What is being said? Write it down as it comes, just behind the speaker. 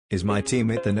Is my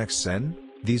teammate the next Zen?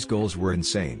 These goals were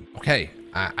insane. Okay,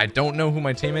 I don't know who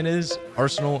my teammate is.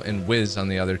 Arsenal and Wiz on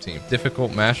the other team.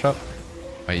 Difficult mashup.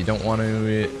 You don't want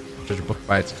to judge a book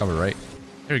by its cover, right?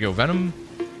 Here we go, Venom.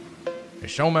 Hey,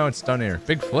 show him how it's done here.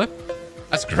 Big flip.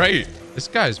 That's great. This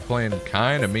guy's playing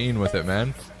kind of mean with it,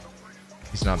 man.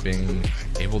 He's not being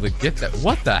able to get that.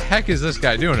 What the heck is this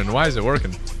guy doing, and why is it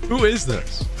working? Who is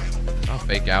this? I'll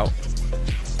fake out.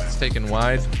 It's taken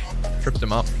wide. Tripped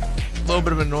him up. A little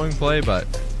bit of an annoying play, but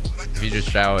if you just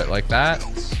shout it like that.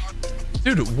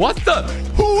 Dude, what the?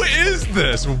 Who is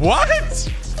this?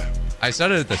 What? I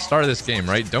said it at the start of this game,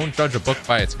 right? Don't judge a book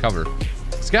by its cover.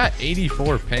 It's got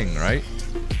 84 ping, right?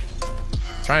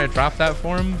 Trying to drop that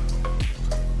for him.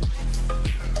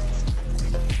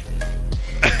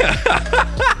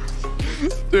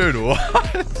 Dude,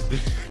 what?